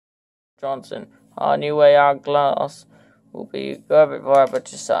Johnson. Our new AR glass will be everywhere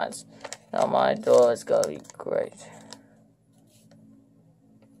but your signs. Now my door is gonna be great.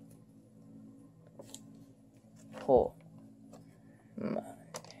 Poor man.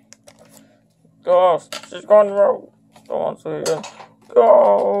 Gosh, she's gone wrong. Go on, Susan.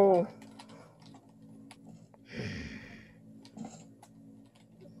 Go!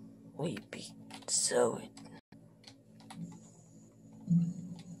 We be so it.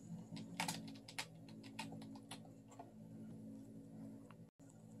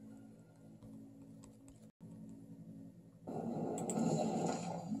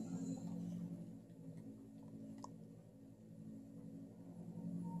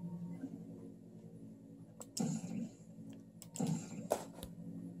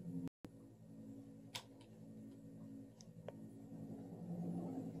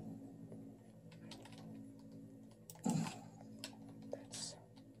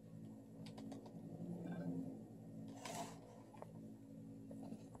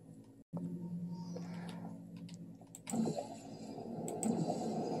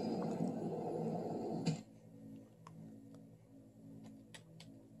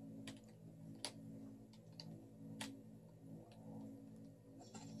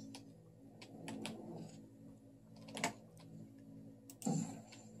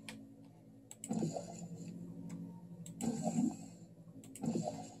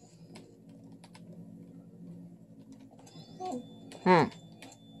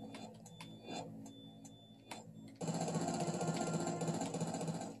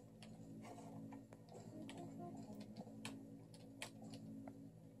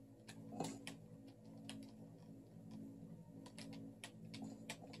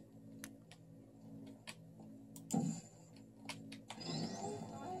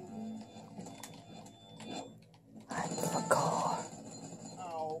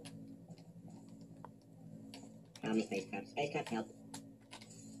 How many spacecraft? Spacecraft help.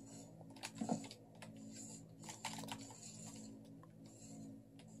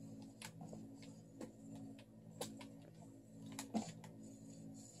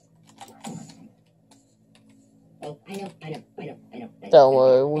 Oh, I know. Don't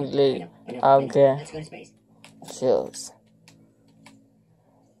worry, we leave. Okay. Let's go to space. Chills.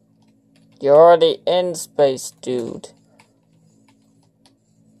 You're already in space, dude.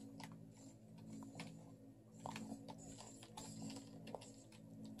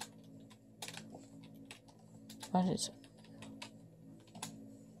 What is it?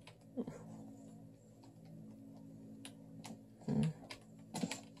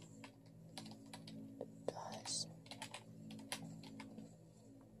 Guys.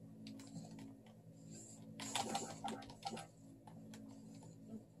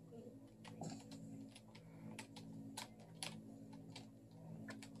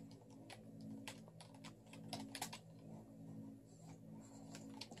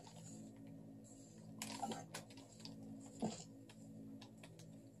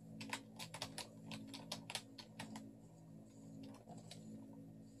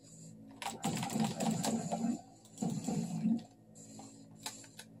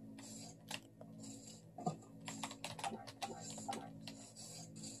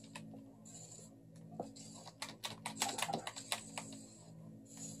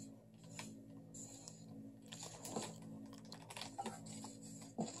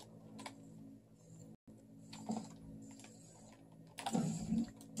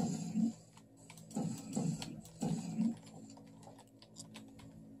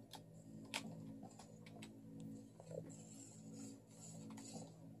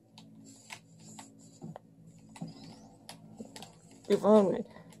 You found it.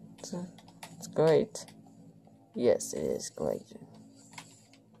 It's great. Yes, it is great.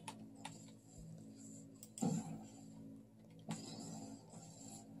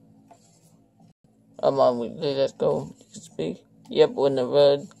 Come on, let's go. You can speak. Yep, when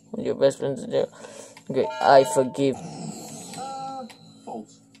your best friends are there. Okay, I forgive.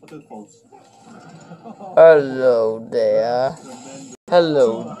 False. I did false. Hello there.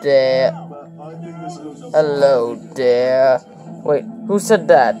 Hello there. Hello there. Wait, who said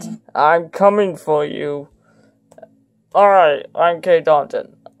that? I'm coming for you. Alright, I'm K.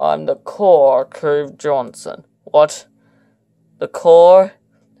 Danton. I'm the core Cave Johnson. What? The core?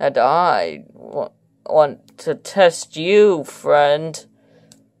 And I want to test you, friend.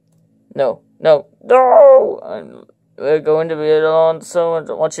 No. We're going to be on so much.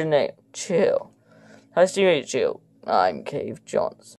 What's your name? Chell. Nice to meet you. I'm Cave Johnson.